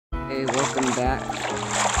Okay, welcome back.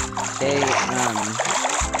 Today,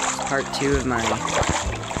 it's part 2 of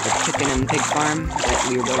the chicken and pig farm that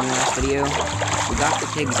we were building last video. We got the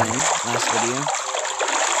pigs in last video,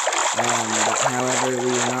 but however, we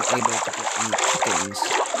were not able to get any chickens,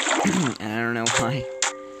 and I don't know why.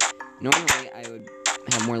 Normally, I would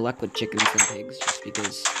have more luck with chickens than pigs, just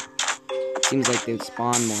because it seems like they would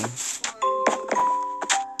spawn more.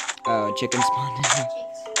 Oh, chicken spawned.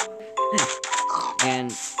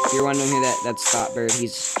 And if you're wondering who that's Scott Bird.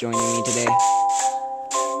 He's joining me today.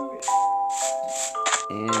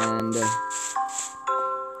 And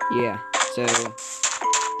yeah, so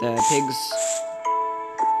the pigs,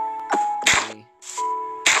 they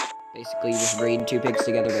basically just breed 2 pigs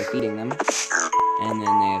together by feeding them, and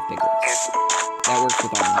then they have piglets. That works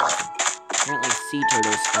with all of them. Apparently sea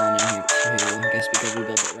turtles spawn in here too, I guess because we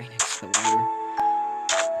built it right next to the water.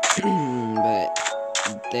 But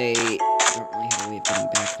they don't really have a way of getting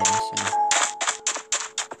back there, so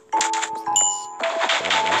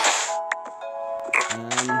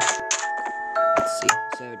let's see.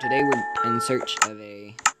 So today we're in search of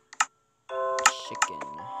a chicken.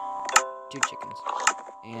 2 chickens.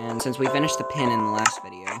 And since we finished the pen in the last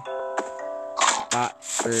video, Scott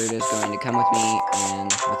Bird is going to come with me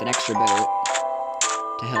and with an extra boat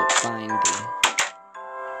to help find the...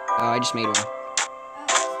 Oh, I just made one.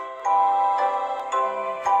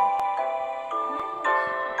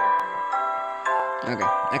 Okay,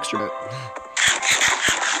 extra boat.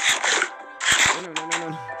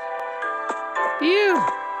 No. Phew!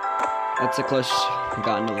 That's the closest I've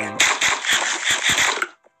gotten to land.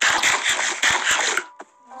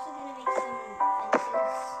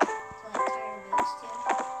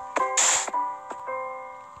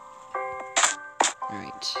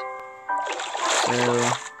 Alright. So,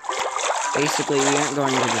 basically, we aren't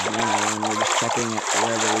going to just one island, we're just checking it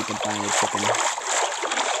wherever we can find a chicken.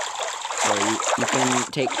 So you can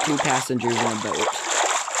take 2 passengers in a boat,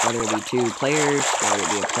 whether it be 2 players, whether it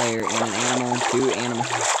be a player and an animal, 2 animals,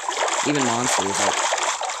 even monsters. Like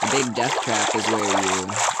a big death trap is where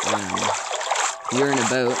you're in a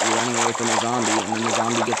boat, you're running away from a zombie, and then the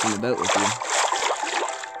zombie gets in the boat with you.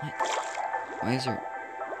 What? Why is there?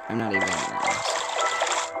 I'm not even on that list.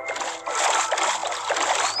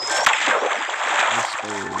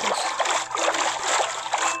 Icebergs.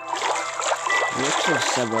 There are actually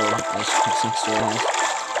several icebergs next to our house,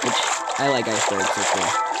 which I like icebergs. They're cool.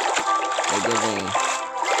 They give an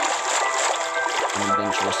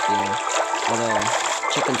adventurous feeling. Although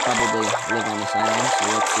chickens probably live on this island, so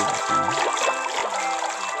let's see what's going on.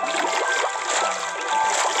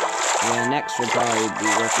 Yeah, next we'll probably be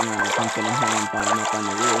working on a pumpkin and melon farm up on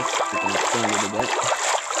the roof. We can expand it a bit.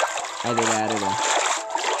 Either that or the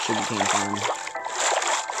sugarcane farm.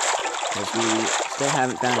 Because we still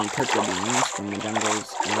haven't found any cocoa beans from the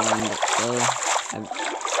jungles, and still have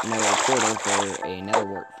no portal for a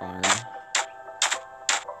netherwort farm.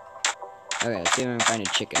 Okay, let's see if I can find a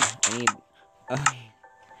chicken. I need...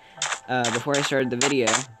 Oh, before I started the video,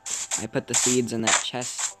 I put the seeds in that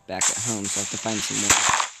chest back at home, so I have to find some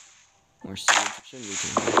more seeds. It shouldn't be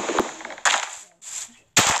too hard.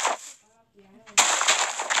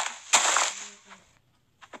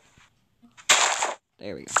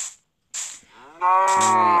 There we go.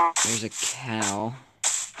 Alright, there's a cow.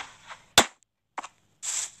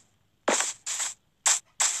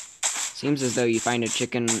 Seems as though you find a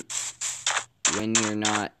chicken when you're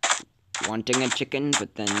not wanting a chicken,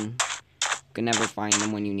 but then you can never find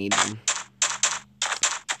them when you need them.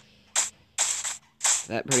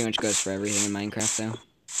 That pretty much goes for everything in Minecraft, though.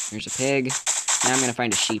 There's a pig. Now I'm gonna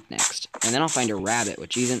find a sheep next. And then I'll find a rabbit,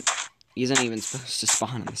 which isn't even supposed to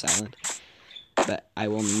spawn on this island. But I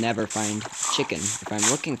will never find chicken if I'm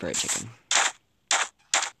looking for a chicken.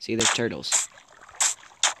 See, there's turtles.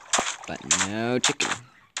 But no chicken.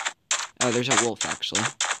 Oh, there's a wolf, actually.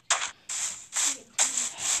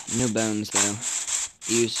 No bones, though.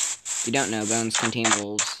 If you don't know, bones contain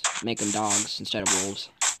wolves. Make them dogs instead of wolves.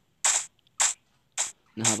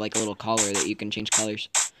 And they'll have like a little collar that you can change colors.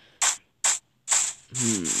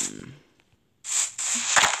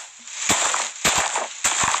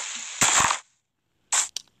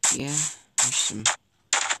 Yeah, there's some...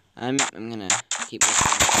 I'm gonna keep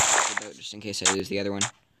looking at the boat just in case I lose the other one.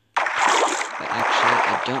 But actually,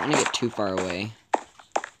 I don't want to get too far away.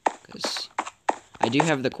 Because I do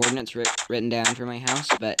have the coordinates written down for my house,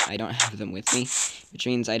 but I don't have them with me. Which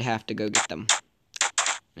means I'd have to go get them.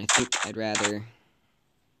 And I think I'd rather...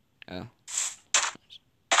 Oh.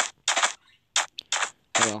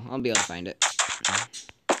 Oh well, I'll be able to find it.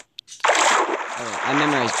 Oh,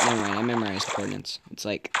 never mind, I memorized the coordinates. It's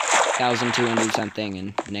like 1,200 something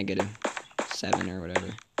and -7 or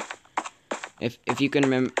whatever. If you can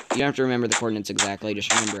remember, you don't have to remember the coordinates exactly.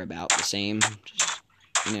 Just remember about the same. Just,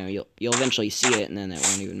 you know, you'll eventually see it, and then that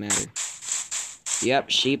won't even matter.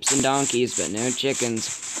 Yep, sheeps and donkeys, but no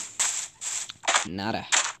chickens. Nada.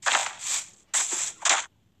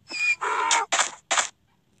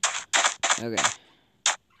 Okay.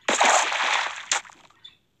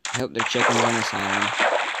 I hope they're chickens on this island.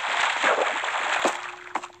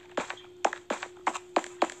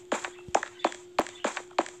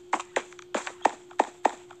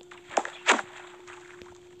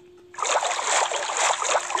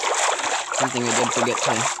 Something I did forget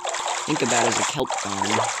to think about is a kelp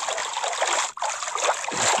farm.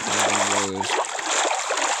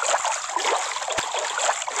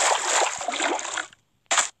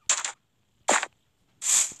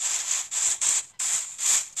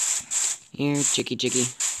 Here, chicky.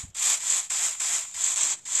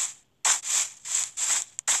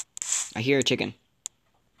 I hear a chicken.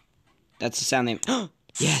 That's the sound they...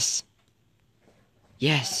 Yes!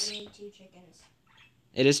 Yes!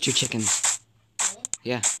 It is 2 chickens. Really?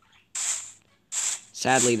 Yeah.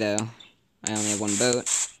 Sadly, though, I only have 1 boat.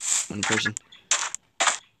 1 person.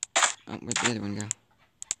 Oh, where'd the other one go?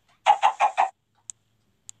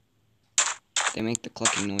 They make the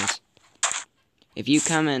clucking noise. If you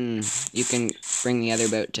come and you can bring the other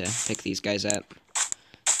boat to pick these guys up.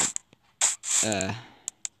 Here's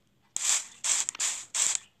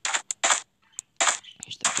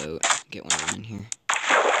the boat. Get one of them in here.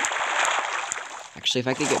 Actually, if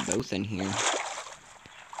I could get both in here.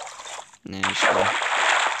 Now just go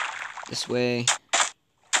this way.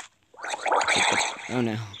 Oh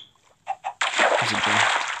no. There's a jump.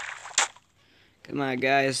 Come on,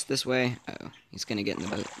 guys, this way. Uh-oh, he's gonna get in the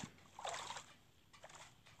boat.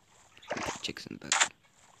 Chicks in the boat.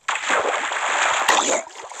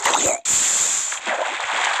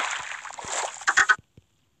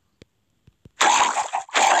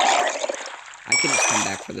 I could just come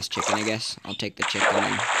back for this chicken, I guess. I'll take the chicken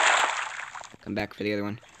and come back for the other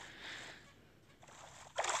one.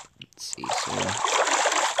 Let's see, so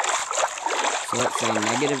let's say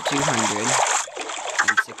negative 200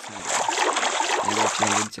 and 600. Negative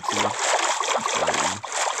 200, 600.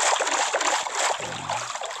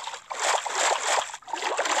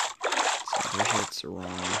 It's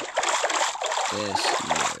wrong. This,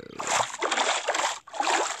 no.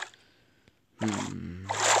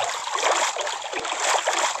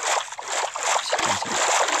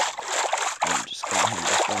 I'm just gonna head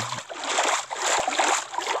this way.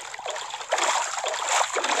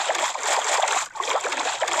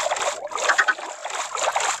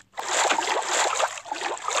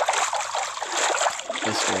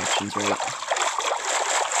 This direction's right.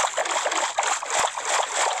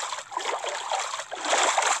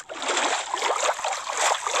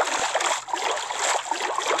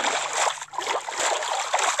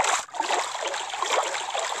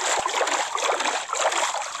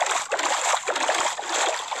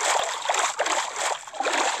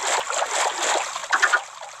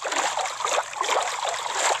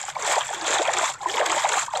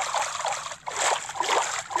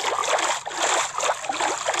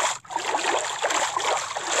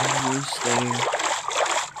 Almost there.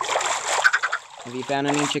 Have you found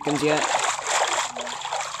any chickens yet?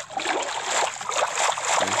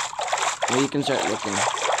 Okay. Well, you can start looking.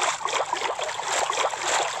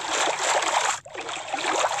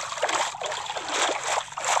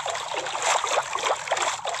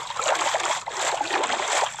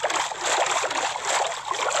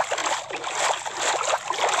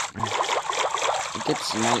 It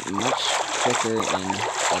gets night much quicker in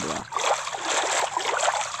bedrock.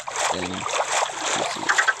 Let's see.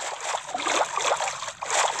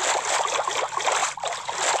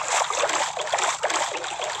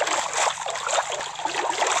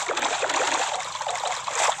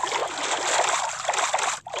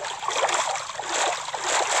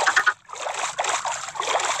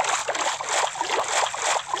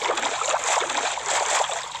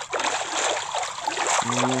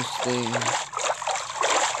 Almost there.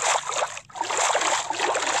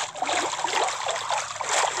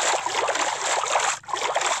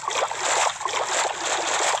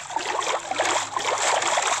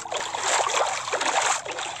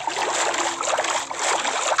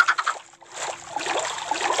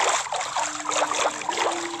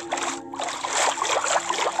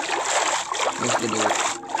 Here's the dirt.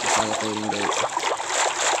 The solid floating dirt.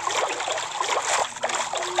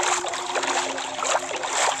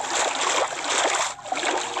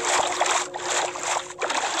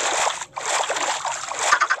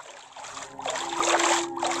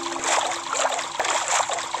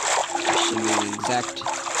 This should be the exact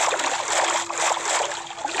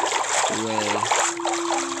way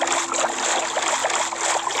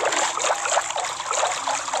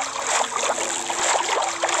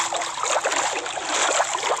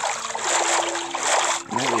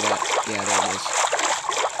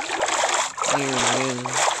Here it is.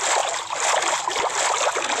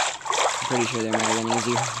 I'm pretty sure there might have been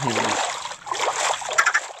easier.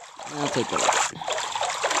 I'll take a look.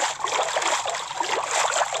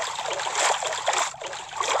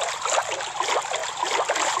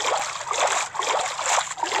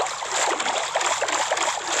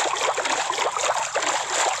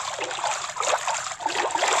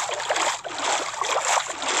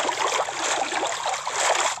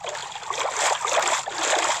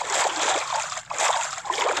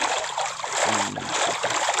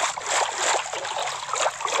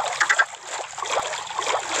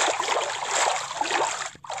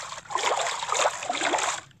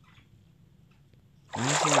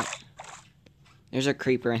 There's a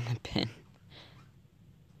creeper in the bin.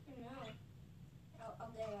 No.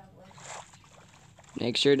 I'll get it out of the way.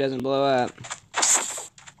 Make sure it doesn't blow up. Let's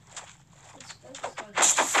focus on it.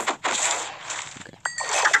 Okay.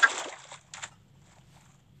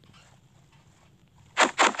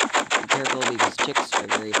 Be careful because chicks are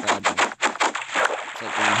very fragile. It's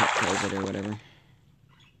like one hit kills it or whatever.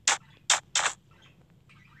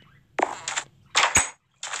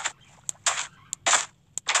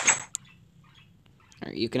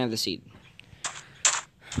 Alright, you can have the seed.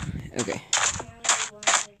 Okay.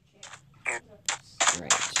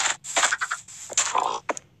 Right.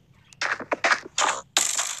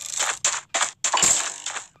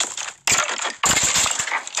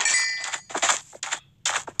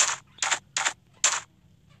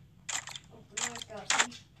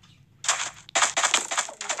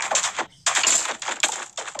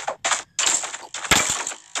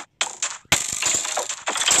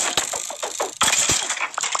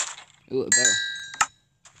 Ooh, a bow.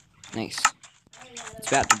 Nice. It's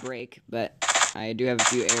about to break, but I do have a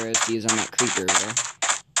few arrows to use on that creeper over there.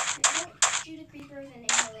 Don't shoot a creeper and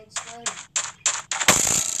it will explode.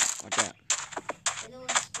 Watch out. It'll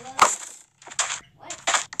explode. What?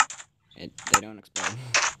 They don't explode.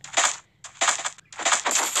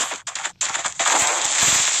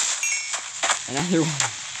 Another one.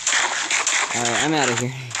 Alright, I'm out of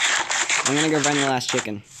here. I'm gonna go find the last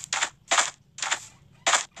chicken.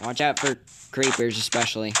 Watch out for creepers,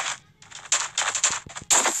 especially.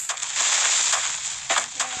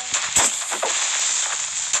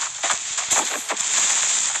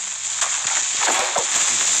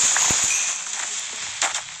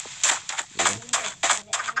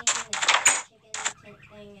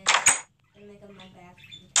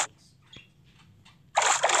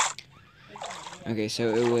 Okay, so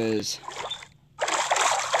it was...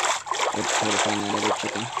 Let's try to find that other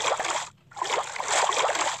chicken.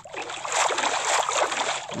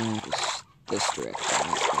 Just this direction.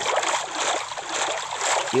 Right.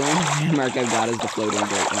 The only landmark I've got is the floating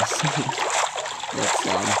darkness. That's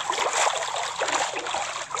sad.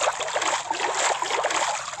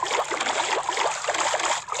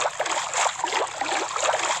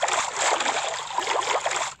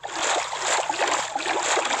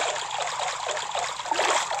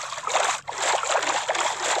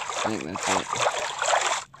 I think that's it.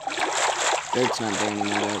 Dirt's not there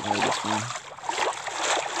anymore, that'll probably just fine.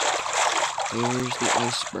 There's the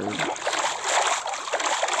iceberg.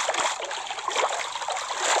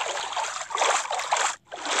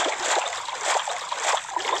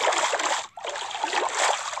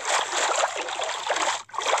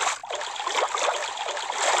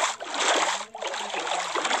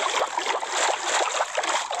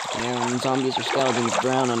 Yeah, when zombies or skeletons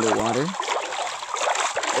drown underwater,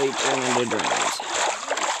 they turn into drones.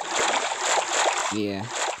 Yeah,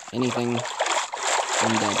 anything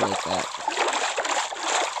undead like that.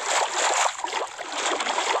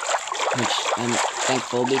 Which I'm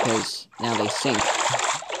thankful because now they sink.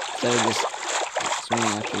 Instead of just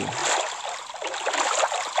swimming after you.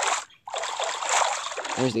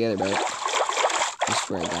 There's the other boat. That's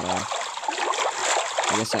where I got off.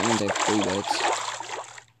 I guess that means I have 3 boats.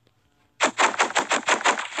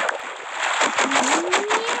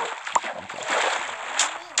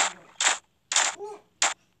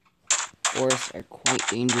 Forests are quite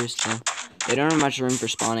dangerous though. They don't have much room for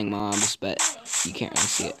spawning mobs, but you can't really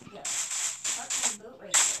see it.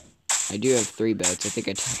 I do have 3 boats. I think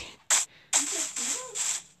I took it.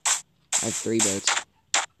 I have 3 boats.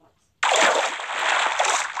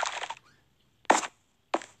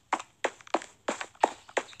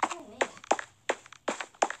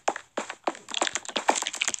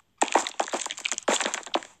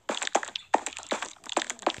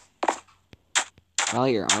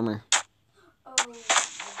 Probably your armor.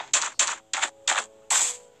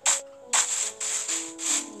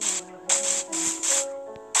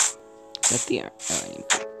 Is that the armor? Oh, I need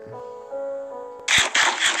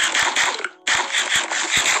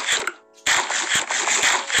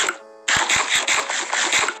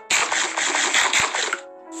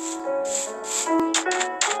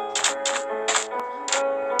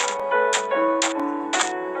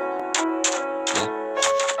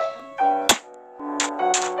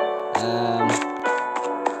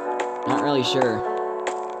really sure.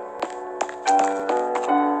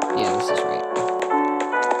 Yeah, this is right.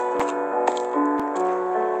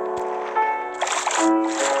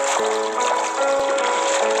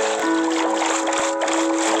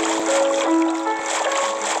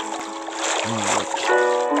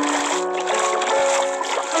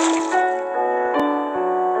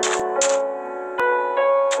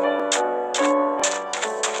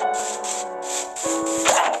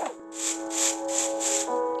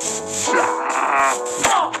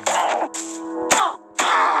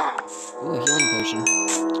 Ooh, a healing potion.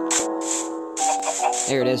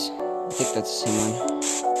 There it is. I think that's the same one.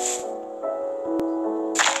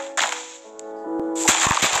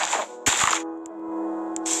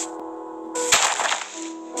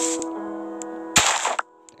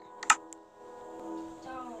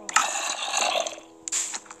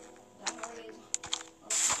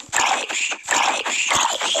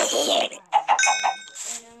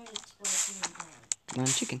 Come on,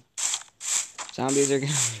 chicken.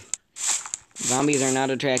 Zombies are not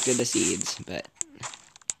attracted to seeds, but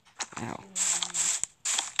ow.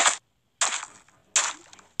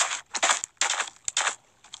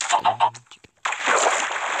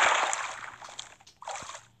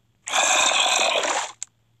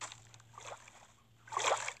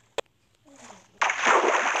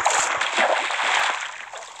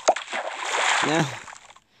 No.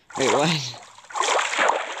 Wait, what?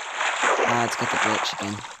 Ah, it's got the glitch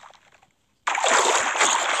again.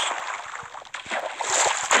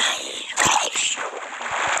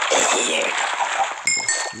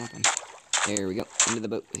 Come on. There we go. Into the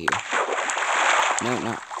boat with you. No,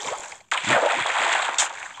 no.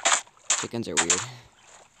 Chickens are weird.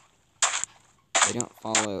 They don't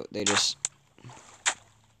follow, they just...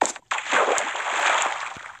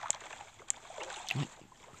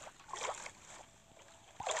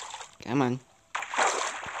 Come on.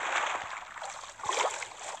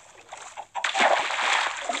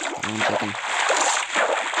 Come on, chicken.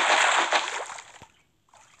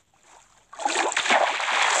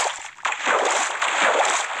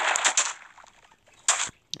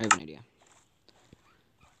 I have an idea.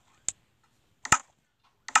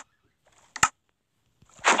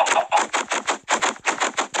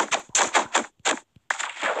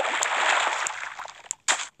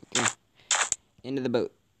 Okay. Into the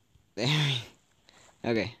boat. There.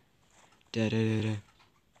 Okay. Da da da da.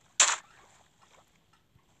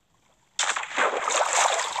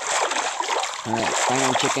 Alright,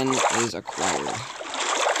 final chicken is acquired.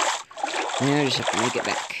 Now I just have to make it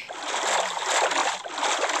back.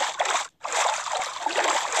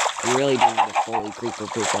 We really do need a fully creeper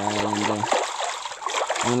pooper island, though.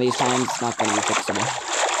 One of these times, it's not going to be fixable.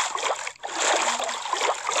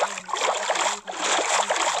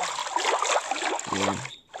 Yeah.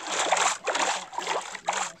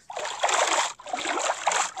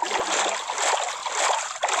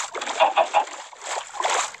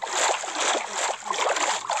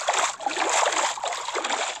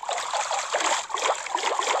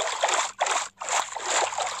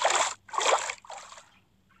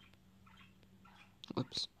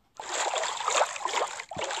 Whoops.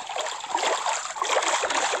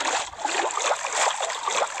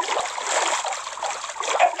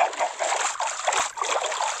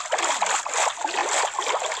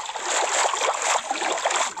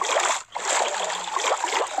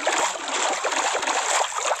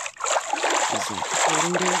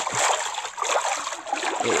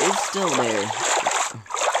 It is still there.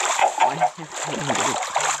 Why is it floating there?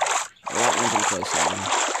 Well, that one's in close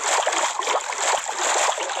now.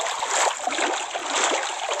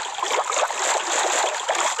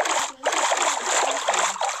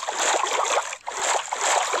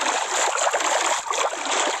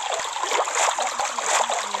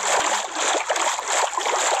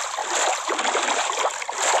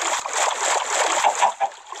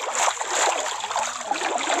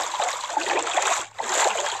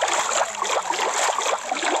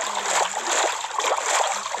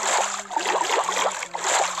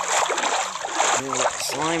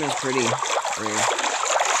 Slime is pretty rare.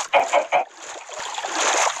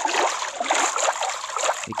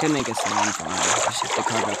 We could make a slime farm. Just have to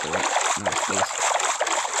carve out the right amount of space.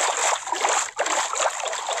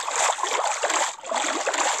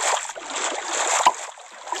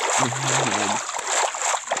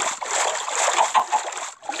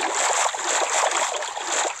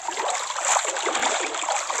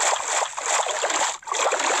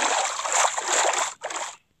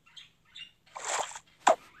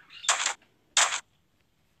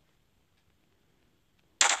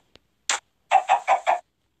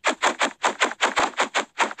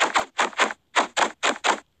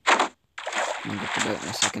 I'll get the boat in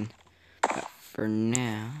a second. for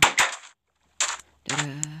now.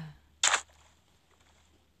 Ta-da.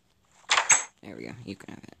 There we go. You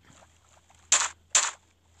can have it.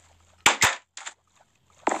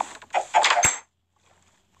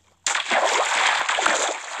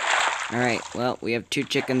 Alright, well, we have 2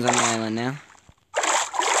 chickens on the island now.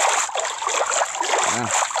 Wow.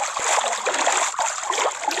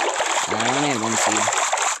 I only had 1 seed.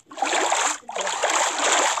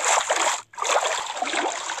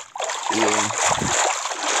 Yeah.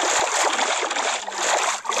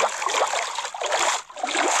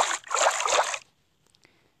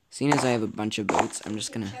 Seeing as I have a bunch of boats, I'm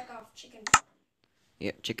just gonna... Check off chicken farm.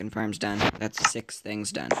 Yep, chicken farm's done. That's 6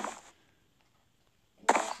 things done. And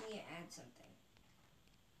you just need to add something.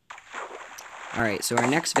 Alright, so our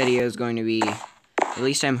next video is going to be, at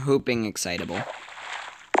least I'm hoping, excitable.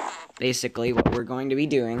 Basically, what we're going to be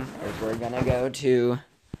doing is we're going to go to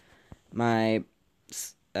my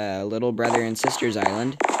little brother and sister's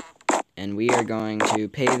island, and we are going to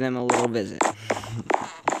pay them a little visit.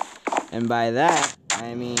 And by that,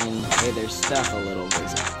 I mean pay their stuff a little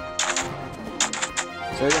visit.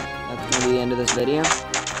 So yeah, that's going to be the end of this video.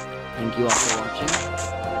 Thank you all for watching,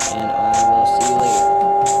 and I will see you later.